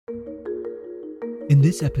in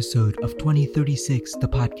this episode of 2036, the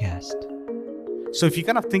podcast. So if you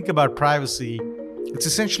kind of think about privacy, it's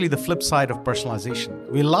essentially the flip side of personalization.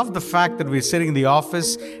 We love the fact that we're sitting in the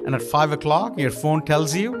office and at 5 o'clock, your phone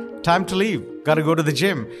tells you, time to leave, got to go to the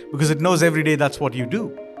gym, because it knows every day that's what you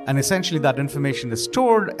do. And essentially that information is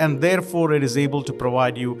stored, and therefore it is able to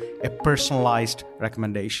provide you a personalized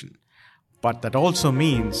recommendation. But that also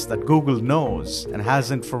means that Google knows and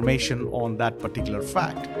has information on that particular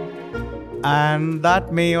fact. And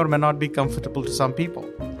that may or may not be comfortable to some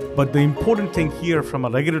people. But the important thing here from a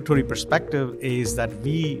regulatory perspective is that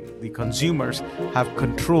we, the consumers, have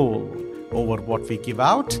control over what we give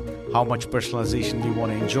out, how much personalization we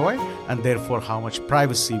want to enjoy, and therefore how much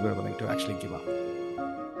privacy we're willing to actually give up.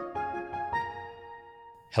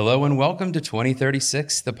 Hello and welcome to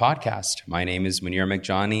 2036, the podcast. My name is Munir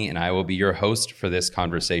Meghjani, and I will be your host for this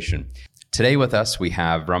conversation. Today with us, we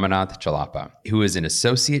have Ramanath Chalapa, who is an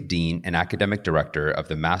Associate Dean and Academic Director of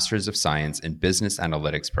the Masters of Science in Business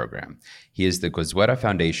Analytics program. He is the Gosweda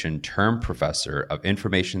Foundation Term Professor of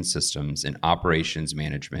Information Systems and Operations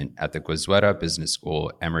Management at the Gosweda Business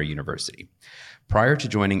School, Emory University. Prior to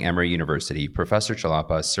joining Emory University, Professor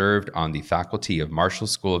Chalapa served on the faculty of Marshall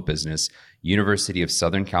School of Business, University of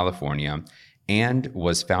Southern California, and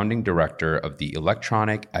was founding director of the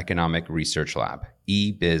Electronic Economic Research Lab,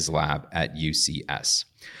 eBiz Lab at UCS.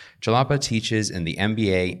 Chalapa teaches in the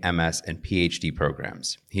MBA, MS, and PhD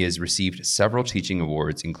programs. He has received several teaching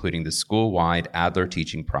awards, including the school-wide Adler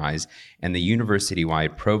Teaching Prize and the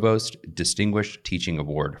university-wide Provost Distinguished Teaching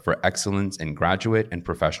Award for Excellence in Graduate and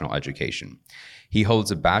Professional Education. He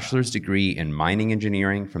holds a bachelor's degree in mining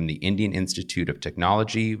engineering from the Indian Institute of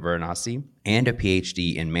Technology, Varanasi, and a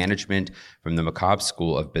PhD in management from the McCobb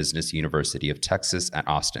School of Business, University of Texas at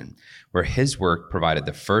Austin, where his work provided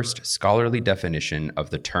the first scholarly definition of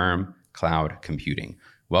the term cloud computing.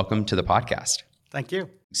 Welcome to the podcast. Thank you.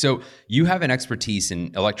 So you have an expertise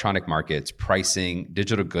in electronic markets, pricing,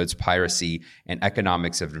 digital goods piracy, and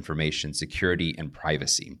economics of information security and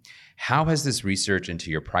privacy. How has this research into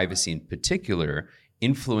your privacy in particular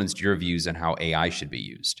influenced your views on how AI should be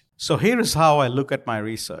used? So here is how I look at my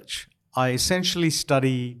research. I essentially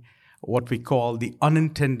study what we call the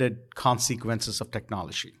unintended consequences of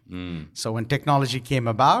technology. So when technology came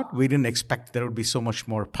about, we didn't expect there would be so much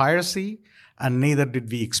more piracy, and neither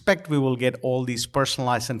did we expect we will get all these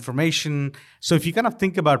personalized information. So if you kind of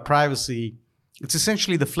think about privacy, it's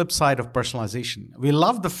essentially the flip side of personalization. We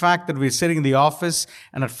love the fact that we're sitting in the office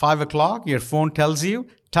and at 5 o'clock, your phone tells you,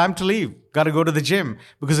 time to leave, got to go to the gym,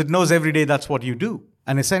 because it knows every day that's what you do.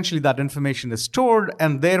 And essentially that information is stored,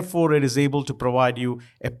 and therefore it is able to provide you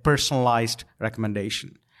a personalized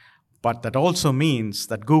recommendation. But that also means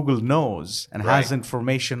that Google knows and has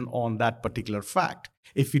information on that particular fact.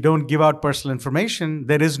 If you don't give out personal information,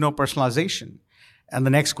 there is no personalization. And the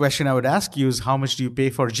next question I would ask you is, how much do you pay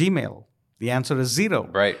for Gmail? The answer is zero.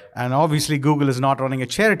 Right. And obviously, Google is not running a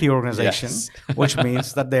charity organization, Yes. which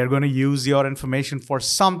means that they're going to use your information for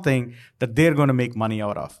something that they're going to make money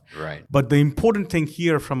out of. Right. But the important thing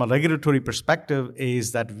here from a regulatory perspective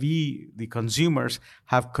is that we, the consumers,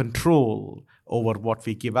 have control over what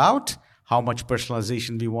we give out, how much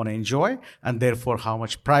personalization we want to enjoy, and therefore how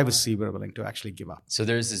much privacy we're willing to actually give up. So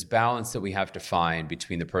there's this balance that we have to find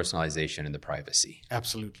between the personalization and the privacy.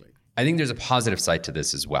 Absolutely. I think there's a positive side to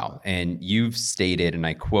this as well. And you've stated, and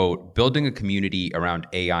I quote, building a community around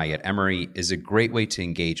AI at Emory is a great way to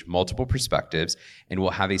engage multiple perspectives and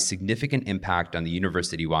will have a significant impact on the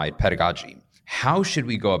university-wide pedagogy. How should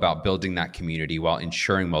we go about building that community while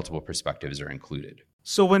ensuring multiple perspectives are included?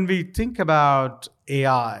 So when we think about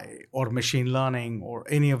AI or machine learning or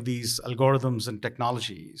any of these algorithms and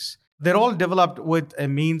technologies, they're all developed with a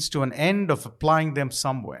means to an end of applying them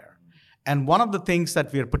somewhere. And one of the things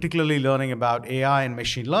that we are particularly learning about AI and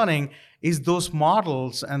machine learning is those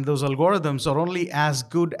models and those algorithms are only as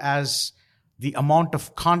good as the amount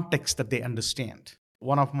of context that they understand.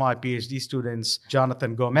 One of my PhD students,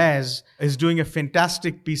 Jonathan Gomez, is doing a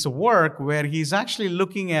fantastic piece of work where he's actually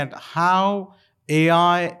looking at how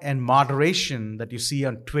AI and moderation that you see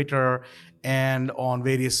on Twitter and on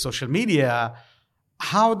various social media,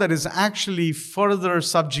 how that is actually further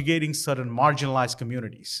subjugating certain marginalized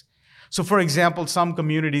communities. So for example, some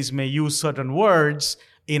communities may use certain words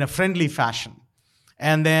in a friendly fashion.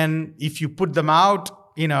 And then if you put them out,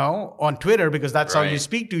 on Twitter, because that's how you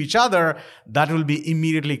speak to each other, that will be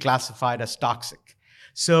immediately classified as toxic.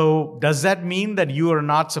 So does that mean that you are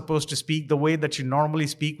not supposed to speak the way that you normally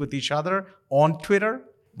speak with each other on Twitter?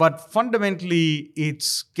 But fundamentally, it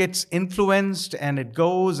gets influenced and it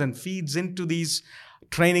goes and feeds into these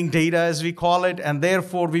training data, as we call it, and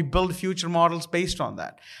therefore we build future models based on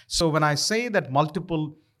that. So when I say that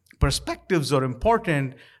multiple perspectives are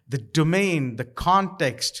important, the domain, the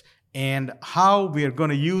context, and how we are going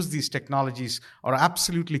to use these technologies are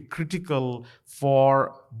absolutely critical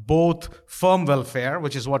for both firm welfare,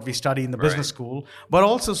 which is what we study in the business school, but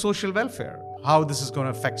also social welfare, how this is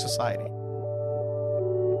going to affect society.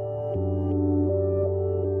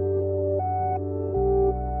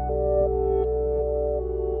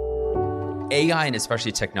 AI and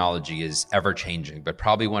especially technology is ever changing, but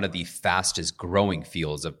probably one of the fastest growing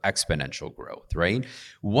fields of exponential growth, right?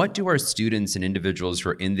 What do our students and individuals who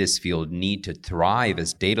are in this field need to thrive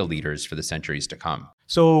as data leaders for the centuries to come?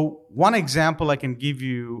 So one example I can give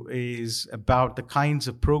you is about the kinds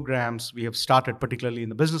of programs we have started, particularly in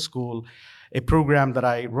the business school. A program that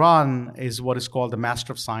I run is what is called the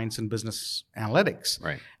Master of Science in Business Analytics.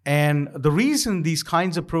 Right. And the reason these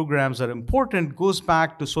kinds of programs are important goes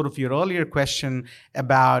back to sort of your earlier question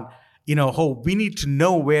about, we need to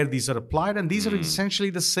know where these are applied. And these are essentially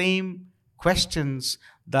the same questions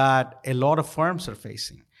that a lot of firms are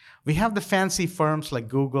facing. We have the fancy firms like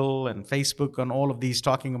Google and Facebook and all of these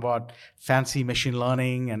talking about fancy machine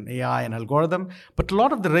learning and AI and algorithm. But a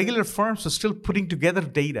lot of the regular firms are still putting together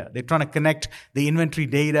data. They're trying to connect the inventory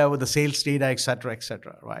data with the sales data, et cetera,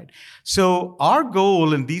 right? So our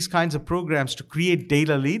goal in these kinds of programs to create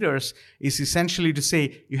data leaders is essentially to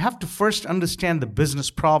say, you have to first understand the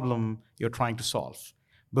business problem you're trying to solve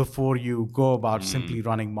before you go about simply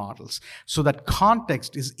running models. So that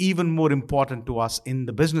context is even more important to us in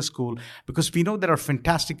the business school, because we know there are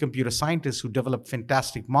fantastic computer scientists who develop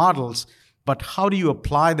fantastic models, but how do you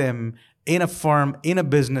apply them in a firm, in a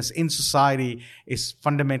business, in society is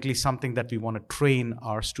fundamentally something that we want to train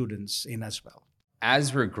our students in as well.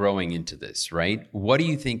 As we're growing into this, right, what do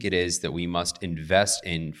you think it is that we must invest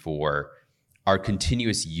in for our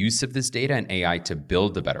continuous use of this data and AI to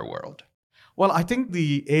build a better world? Well, I think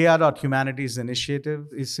the AI.Humanities initiative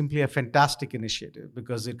is simply a fantastic initiative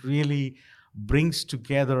because it really brings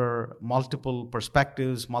together multiple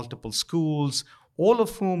perspectives, multiple schools, all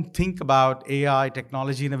of whom think about AI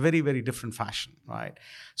technology in a very, very different fashion, right?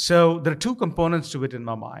 So there are two components to it in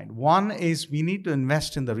my mind. One is we need to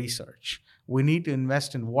invest in the research. We need to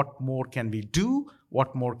invest in what more can we do,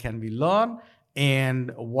 what more can we learn,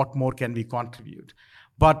 and what more can we contribute.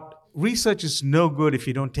 But research is no good if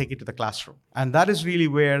you don't take it to the classroom. And that is really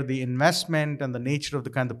where the investment and the nature of the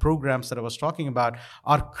kind of programs that I was talking about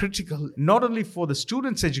are critical, not only for the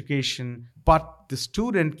student's education, but the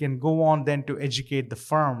student can go on then to educate the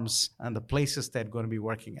firms and the places they're going to be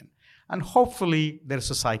working in. And hopefully their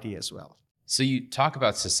society as well. So you talk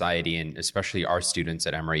about society and especially our students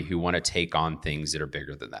at Emory who want to take on things that are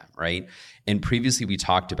bigger than them, right? And previously we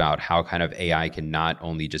talked about how kind of AI can not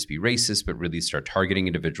only just be racist, but really start targeting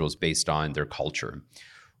individuals based on their culture.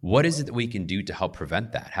 What is it that we can do to help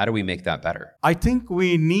prevent that? How do we make that better? I think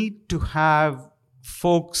we need to have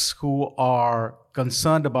folks who are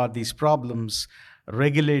concerned about these problems,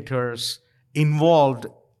 regulators, involved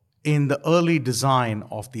in the early design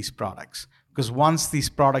of these products. Because once these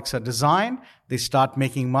products are designed, they start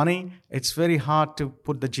making money. It's very hard to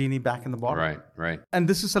put the genie back in the bottle. Right. And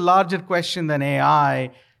this is a larger question than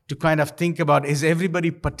AI to kind of think about, is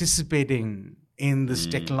everybody participating in this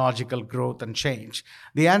technological growth and change?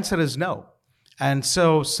 The answer is no. And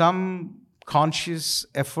so some conscious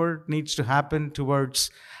effort needs to happen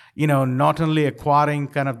towards not only acquiring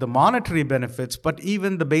kind of the monetary benefits, but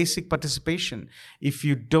even the basic participation. If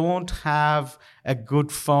you don't have a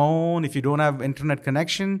good phone, if you don't have internet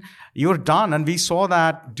connection, you're done. And we saw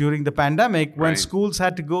that during the pandemic when schools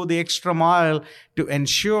had to go the extra mile to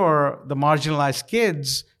ensure the marginalized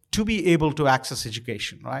kids to be able to access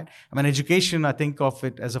education, right? I mean, education, I think of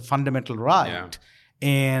it as a fundamental right. Yeah.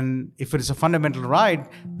 And if it is a fundamental right,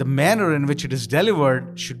 the manner in which it is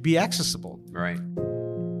delivered should be accessible. Right.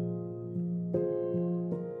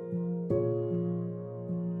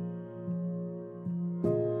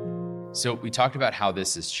 So we talked about how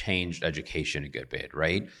this has changed education a good bit,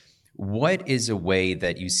 right? What is a way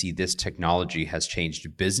that you see this technology has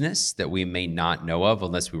changed business that we may not know of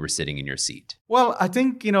unless we were sitting in your seat? Well, I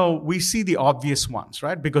think, we see the obvious ones,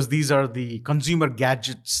 right? Because these are the consumer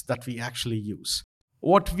gadgets that we actually use.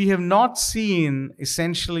 What we have not seen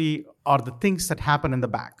essentially are the things that happen in the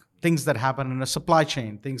back. Things that happen in a supply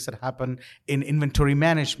chain, things that happen in inventory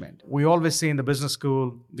management. We always say in the business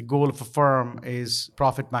school, the goal of a firm is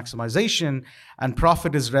profit maximization, and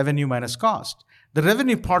profit is revenue minus cost. The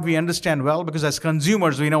revenue part we understand well because as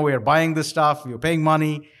consumers, we know we are buying this stuff, we are paying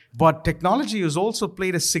money, But technology has also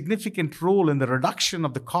played a significant role in the reduction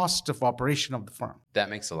of the cost of operation of the firm. That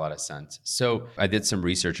makes a lot of sense. So I did some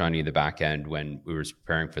research on you in the back end when we were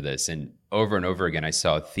preparing for this. And over again, I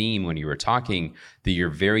saw a theme when you were talking that you're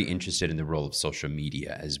very interested in the role of social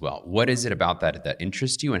media as well. What is it about that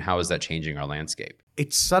interests you, and how is that changing our landscape?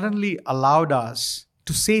 It suddenly allowed us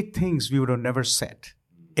to say things we would have never said,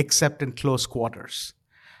 except in close quarters.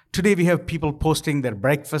 Today, we have people posting their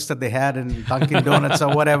breakfast that they had in Dunkin' Donuts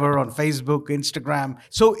or whatever on Facebook, Instagram.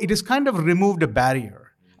 So it has kind of removed a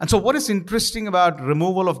barrier. And so what is interesting about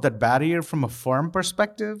removal of that barrier from a firm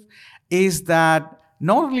perspective is that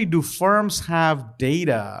not only do firms have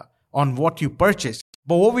data on what you purchase,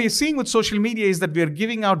 but what we are seeing with social media is that we are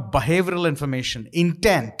giving out behavioral information,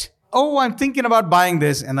 intent. Oh, I'm thinking about buying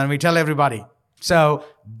this, and then we tell everybody. So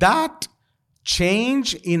that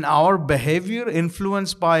change in our behavior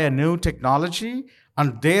influenced by a new technology,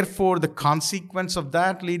 and therefore the consequence of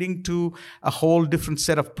that leading to a whole different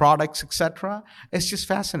set of products, etc., is just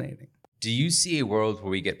fascinating. Do you see a world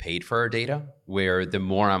where we get paid for our data, where the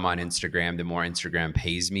more I'm on Instagram, the more Instagram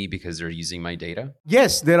pays me because they're using my data?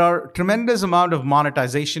 Yes, there are tremendous amount of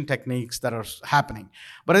monetization techniques that are happening.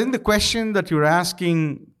 But I think the question that you're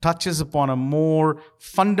asking touches upon a more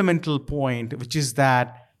fundamental point, which is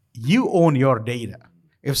that you own your data.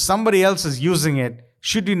 If somebody else is using it,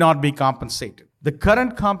 should you not be compensated? The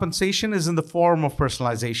current compensation is in the form of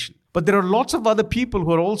personalization. But there are lots of other people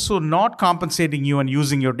who are also not compensating you and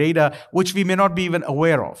using your data, which we may not be even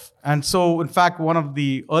aware of. And so, in fact, one of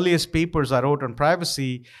the earliest papers I wrote on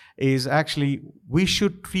privacy is actually we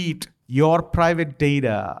should treat your private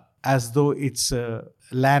data as though it's a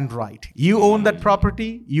land right. You own that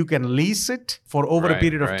property, you can lease it for over a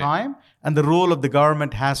period of time, and the role of the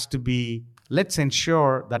government has to be, let's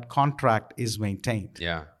ensure that contract is maintained.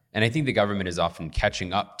 Yeah. And I think the government is often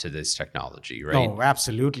catching up to this technology, right? Oh,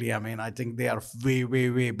 absolutely. I mean, I think they are way, way,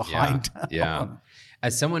 way behind. Yeah.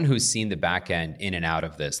 As someone who's seen the back end in and out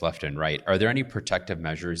of this left and right, are there any protective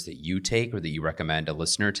measures that you take or that you recommend a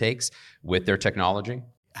listener takes with their technology?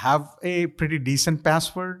 Have a pretty decent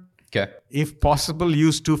password. Okay. If possible,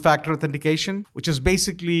 use two-factor authentication, which is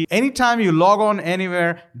basically anytime you log on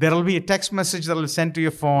anywhere, there will be a text message that will send to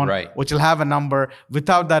your phone, which will have a number.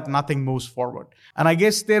 Without that, nothing moves forward. And I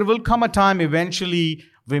guess there will come a time eventually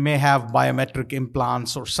we may have biometric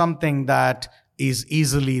implants or something that is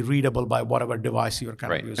easily readable by whatever device you're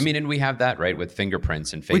kind of using. I mean, and we have that, right, with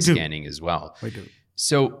fingerprints and face scanning as well. We do.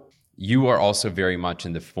 So you are also very much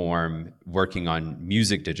in the form working on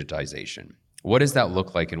music digitization. What does that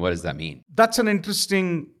look like and what does that mean? That's an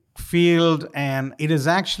interesting field, and it is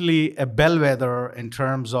actually a bellwether in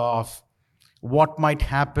terms of what might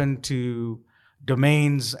happen to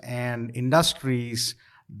domains and industries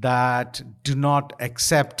that do not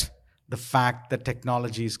accept the fact that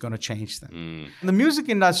technology is going to change them. The music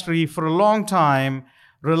industry for a long time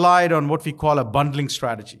relied on what we call a bundling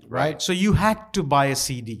strategy, right? So you had to buy a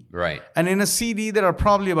CD. Right. And in a CD, there are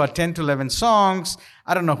probably about 10 to 11 songs.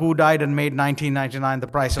 I don't know who died and made $19.99 the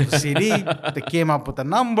price of a CD. They came up with a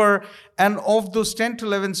number. And of those 10 to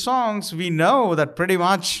 11 songs, we know that pretty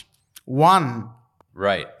much one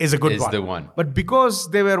is a good one. Is the one. But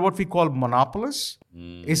because they were what we call monopolists,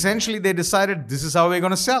 essentially they decided this is how we're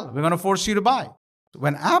going to sell. We're going to force you to buy.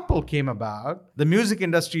 When Apple came about, the music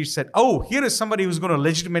industry said, oh, here is somebody who's going to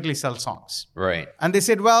legitimately sell songs. Right. And they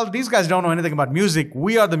said, well, these guys don't know anything about music.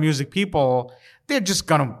 We are the music people. They're just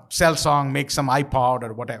going to sell song, make some iPod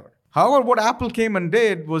or whatever. However, what Apple came and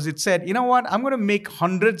did was it said, you know what? I'm going to make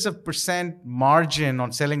hundreds of % margin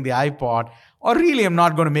on selling the iPod, or really I'm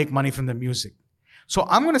not going to make money from the music. So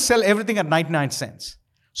I'm going to sell everything at 99 cents.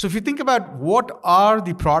 So if you think about what are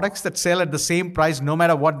the products that sell at the same price no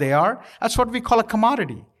matter what they are, that's what we call a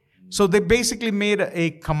commodity. So they basically made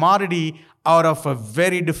a commodity out of a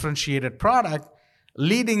very differentiated product,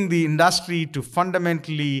 leading the industry to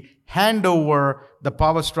fundamentally hand over the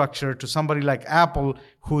power structure to somebody like Apple,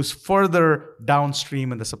 who's further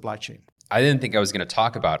downstream in the supply chain. I didn't think I was going to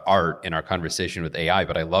talk about art in our conversation with AI,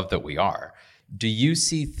 but I love that we are. Do you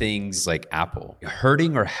see things like Apple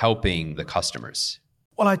hurting or helping the customers?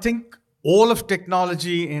 Well, I think all of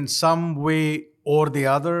technology in some way or the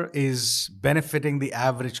other is benefiting the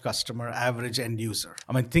average customer, average end user.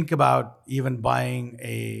 I mean, think about even buying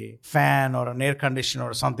a fan or an air conditioner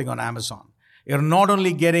or something on Amazon. You're not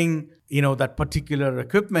only getting, that particular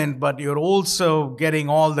equipment, but you're also getting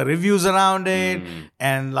all the reviews around it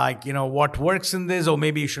and what works in this, or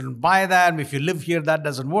maybe you shouldn't buy that. If you live here, that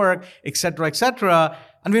doesn't work, et cetera, et cetera.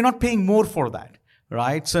 And we're not paying more for that.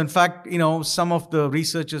 Right. So in fact, some of the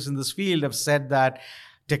researchers in this field have said that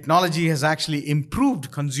technology has actually improved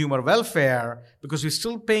consumer welfare because we're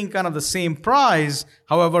still paying kind of the same price.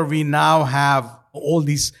 However, we now have all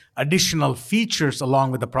these additional features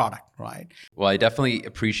along with the product, right? Well, I definitely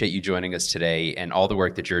appreciate you joining us today and all the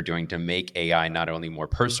work that you're doing to make AI not only more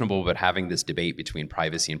personable, but having this debate between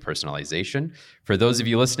privacy and personalization. For those of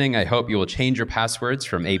you listening, I hope you will change your passwords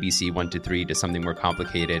from ABC 1 to 3 to something more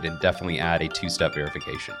complicated and definitely add a 2-step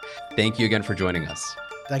verification. Thank you again for joining us.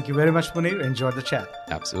 Thank you very much, Munir. Enjoyed the chat.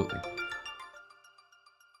 Absolutely.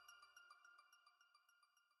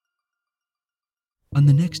 On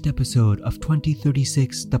the next episode of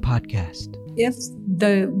 2036, the podcast. If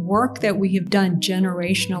the work that we have done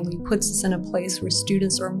generationally puts us in a place where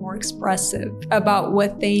students are more expressive about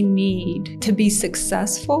what they need to be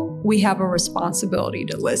successful, we have a responsibility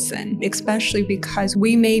to listen, especially because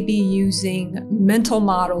we may be using mental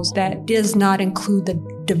models that does not include the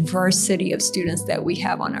diversity of students that we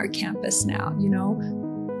have on our campus now,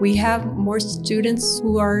 We have more students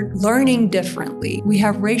who are learning differently. We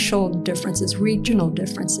have racial differences, regional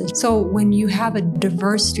differences. So when you have a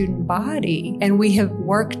diverse student body, and we have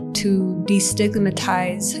worked to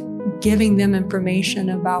destigmatize giving them information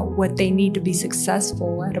about what they need to be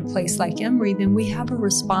successful at a place like Emory, then we have a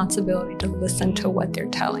responsibility to listen to what they're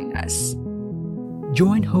telling us.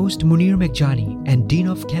 Join host Munir Meghjani and Dean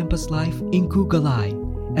of Campus Life Inku Galai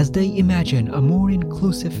as they imagine a more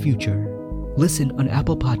inclusive future. Listen on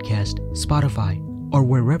Apple Podcast, Spotify, or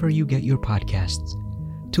wherever you get your podcasts.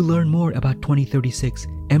 To learn more about 2036,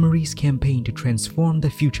 Emory's campaign to transform the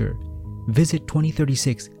future, visit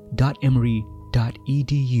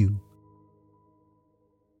 2036.emory.edu.